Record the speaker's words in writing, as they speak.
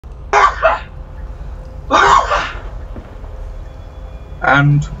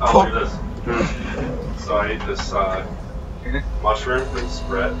and oh, look at this. So I ate this mushroom with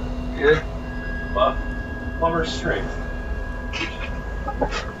spread. Buff. Plumber strength.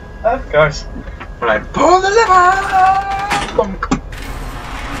 Of course. When I pull the lever! Bonk.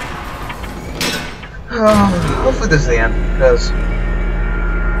 Hopefully this is the end, because...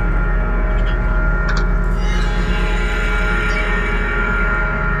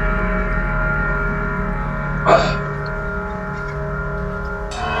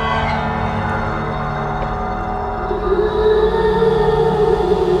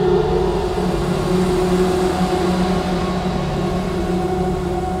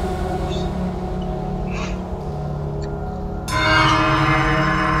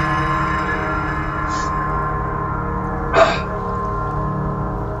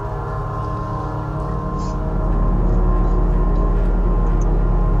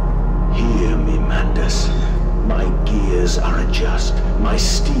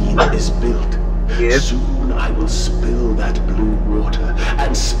 Soon I will spill that blue water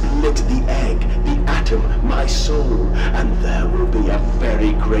and split the egg, the atom, my soul, and there will be a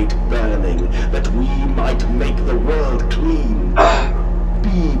very great burning that we might make the world clean.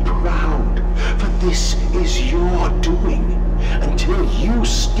 Be proud, for this is your doing. Until you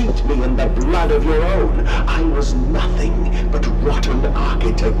steeped me in the blood of your own, I was nothing but rotten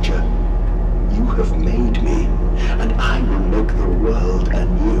architecture. You have made me, and I will make the world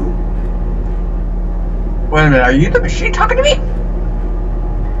anew. Wait a minute, are you the machine talking to me?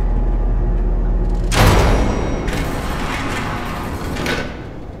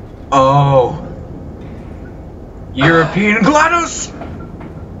 Oh. European GLaDOS!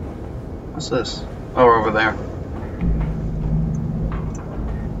 What's this? Oh, we're over there.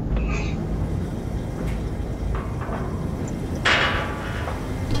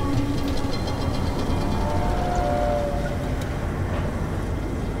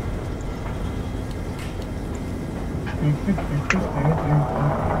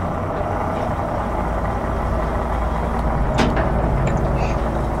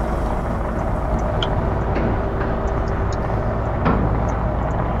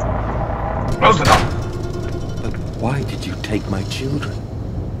 Close the door. But why did you take my children?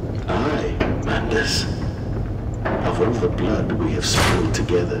 I, Mandus. Of all the blood we have spilled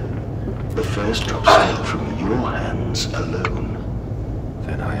together, the first drops fell from your hands alone.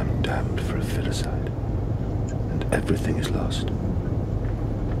 Then I am damned for a filicide, and everything is lost.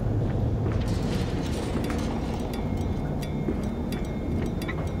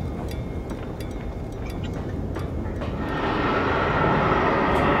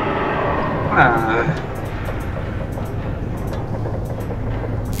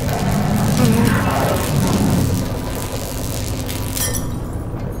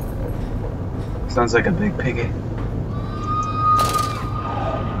 Sounds like a big piggy.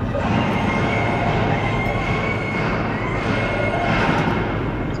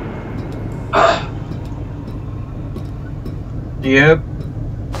 Yep.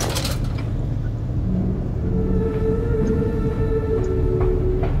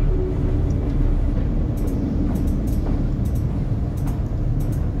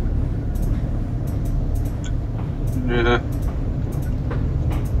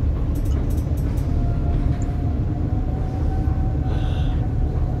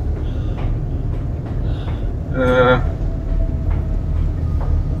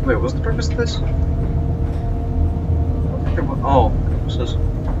 Wait, what's the purpose of this? Oh, what's this?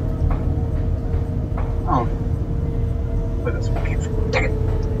 Oh. Wait, that's what came from. Dang it!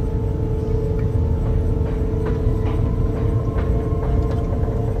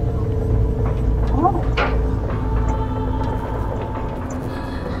 Oh.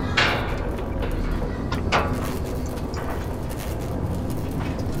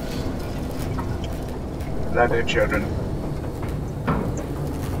 That their children.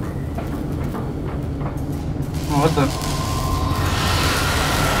 Oh, what the?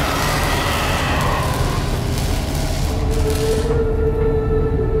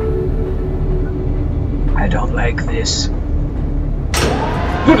 I don't like this.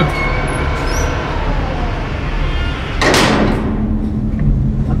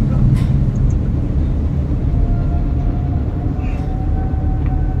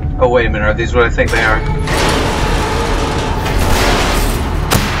 Oh, wait a minute, are these what I think they are?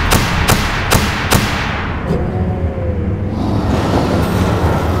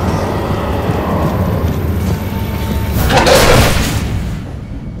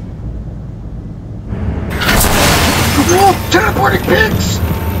 Teleporting pigs!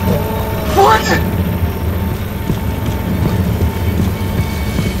 What?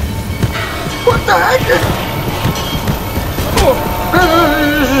 What the heck? Oh.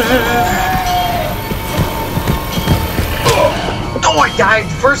 Oh, I died!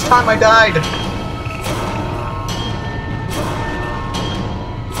 First time I died!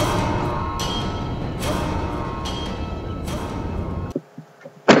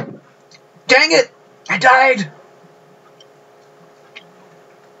 Dang it! I died!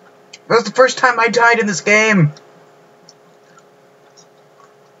 That was the first time I died in this game!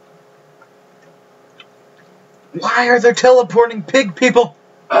 Why are there teleporting pig people?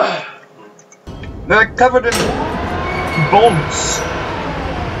 They're covered in bones.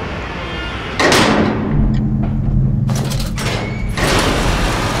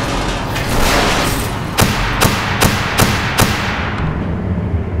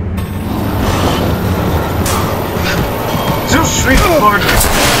 So sweet, Lord.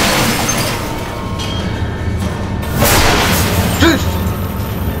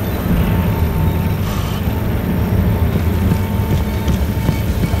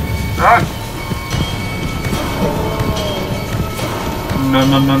 No,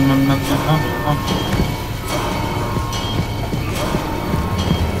 no, no, no, no, no, no, no.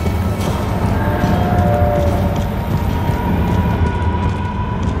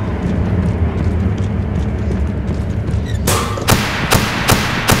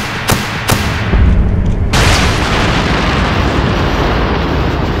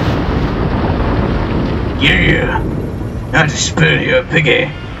 Yeah, I just spit you,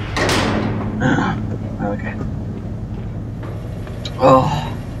 piggy. Okay. Oh,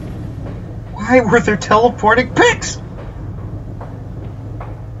 why were there teleporting pigs?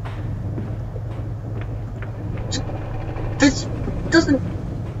 This doesn't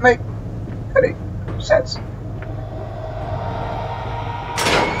make any sense.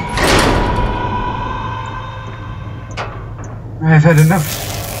 I've had enough.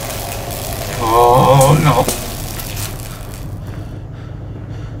 Oh no.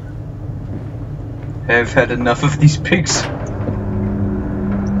 I've had enough of these pigs.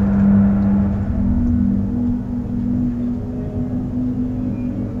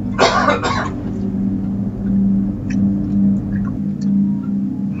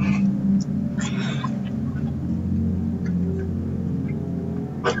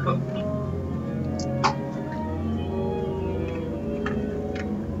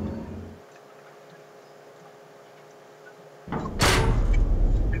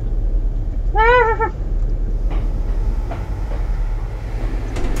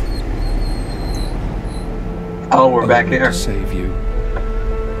 Oh, we're back here. To save you.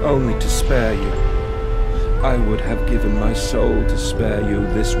 Only to spare you. I would have given my soul to spare you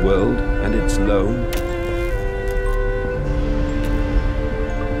this world and its loan.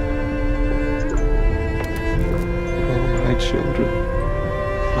 Oh, my children.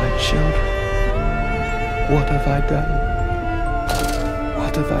 My children. What have I done?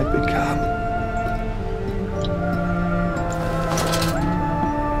 What have I become?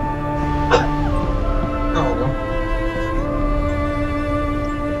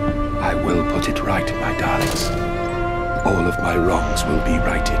 I will put it right, my darlings. All of my wrongs will be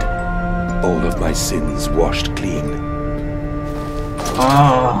righted. All of my sins washed clean.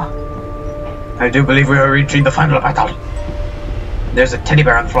 Ah, I do believe we are reaching the final battle. There's a teddy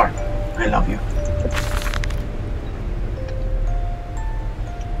bear on the floor. I love you.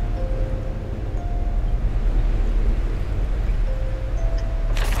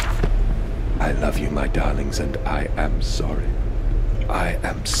 I love you, my darlings, and I am sorry. I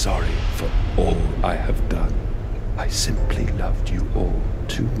am sorry for all I have done. I simply loved you all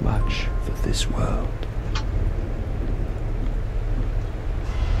too much for this world.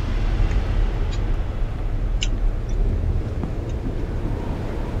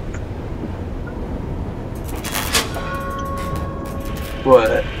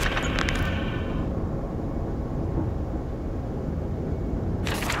 What?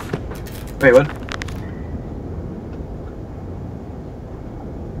 Wait, what?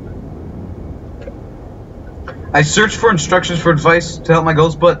 I searched for instructions for advice to help my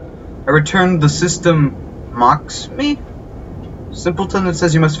goals, but I returned the system mocks me? Simpleton, that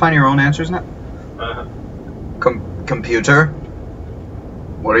says you must find your own answers now? Computer?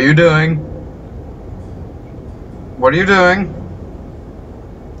 What are you doing? What are you doing?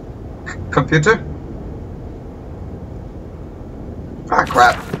 Computer? Ah,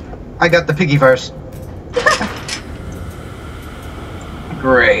 crap. I got the piggy verse.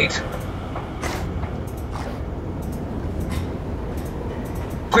 Great.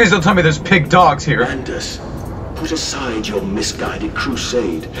 Please don't tell me there's pig dogs here. Mandus, put aside your misguided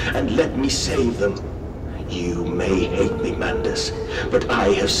crusade and let me save them. You may hate me, Mandus, but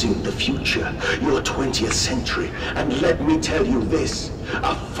I have seen the future, your 20th century, and let me tell you this,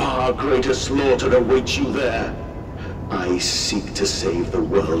 a far greater slaughter awaits you there. I seek to save the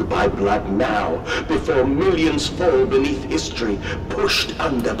world by blood now, before millions fall beneath history, pushed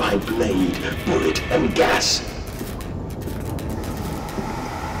under by blade, bullet, and gas.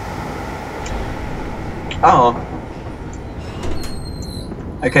 Oh.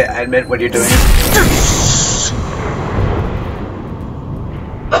 Okay, I admit what you're doing.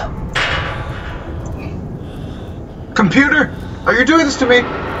 Computer! Are you doing this to me?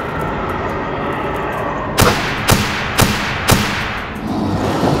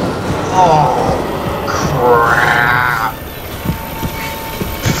 Oh, crap.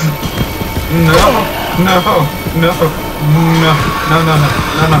 No, no, no, no, no, no, no, no,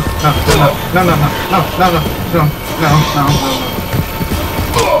 no, no, no, no, no, no, no, no, no, no, no.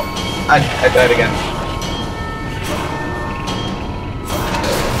 I died again.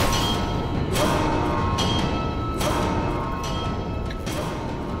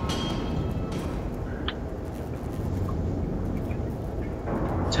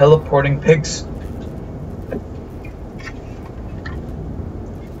 Teleporting pigs.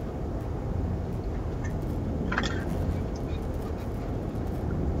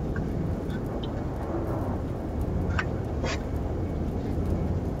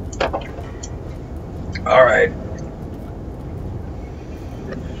 All right.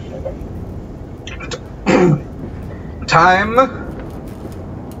 Time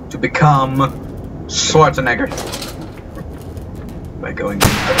to become Schwarzenegger by going the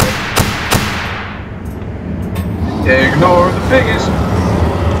other way. Ignore the piggies.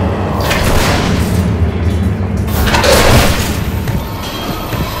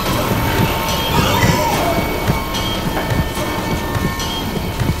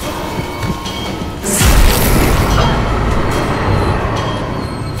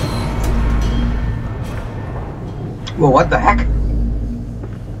 Well, what the heck?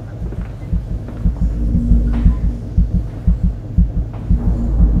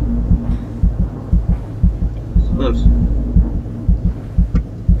 Loose.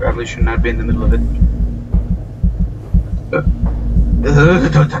 Probably should not be in the middle of it.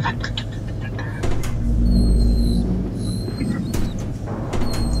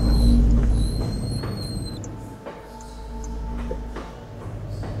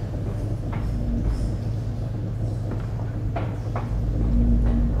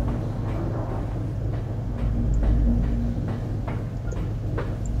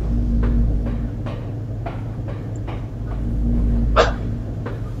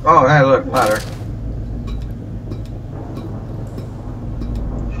 Oh, hey, look, ladder.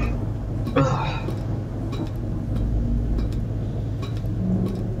 Ugh.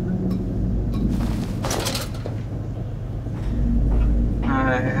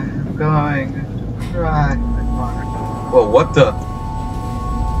 I am going to try my water. Whoa, what the?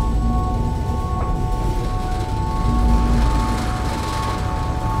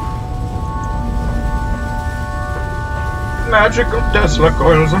 Magical Tesla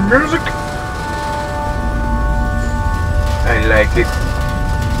coils and music. I like it.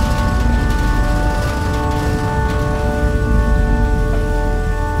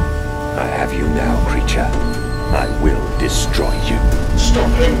 I have you now, creature. I will destroy you. Stop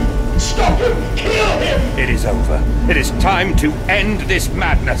him! Stop him! Kill him! It is over. It is time to end this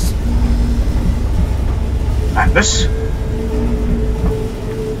madness. Madness?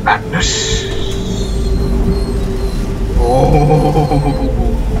 Madness. Oh.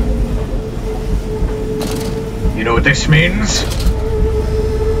 You know what this means?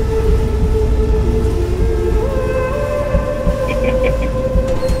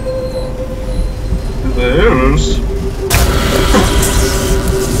 There's...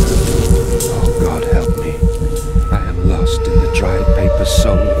 Oh, God help me. I am lost in the dried paper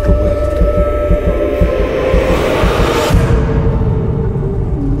soul of the world.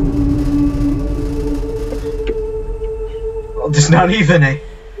 Well, it's not even, eh?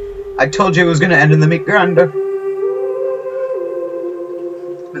 I told you it was gonna end in the meat grinder.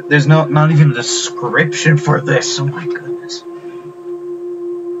 There's not even a description for this. Oh my goodness.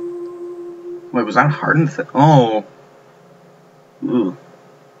 Wait, was that hardened? Oh. Ooh.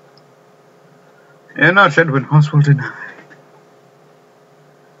 Yeah, no, Edwin Oswald denied.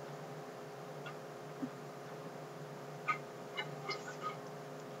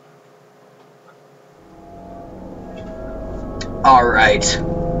 Alright.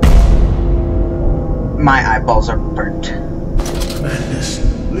 My eyeballs are burnt. Madness,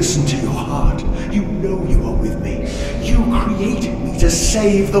 listen to your heart. You know you are with me. You created me to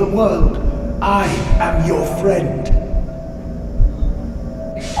save the world. I am your friend.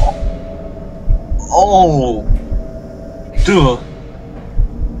 Oh, dude,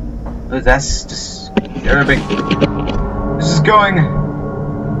 that's disturbing. This is going.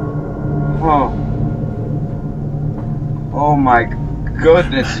 Oh, oh my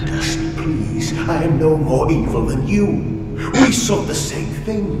goodness. Mandus, please, I am no more evil than you. We sought the same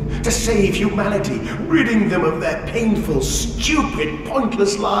thing, to save humanity, ridding them of their painful, stupid,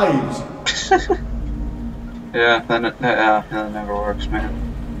 pointless lives. Yeah, that never works, man.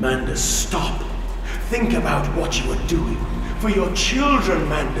 Mandus, stop. Think about what you are doing. For your children,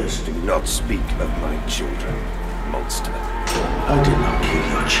 Mandus. Do not speak of my children, monster. I did not kill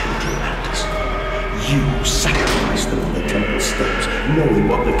your children, Mandus. You sacrificed them on the temple steps, knowing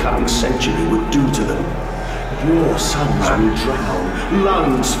what the coming century would do to them. Your sons will drown,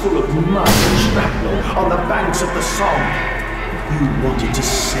 lungs full of mud and shrapnel, on the banks of the Somme. You wanted to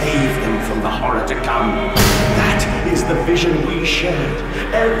save them from the horror to come. That is the vision we shared.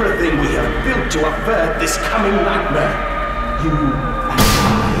 Everything we have built to avert this coming nightmare. You and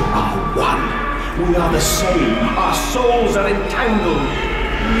I are one. We are the same. Our souls are entangled.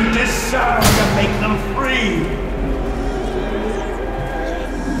 We deserve to make them free.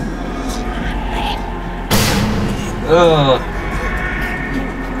 Ugh.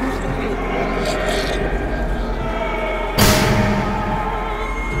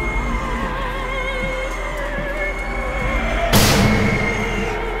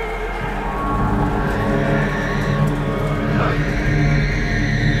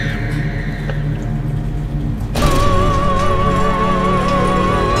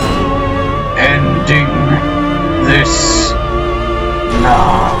 Ending this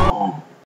now.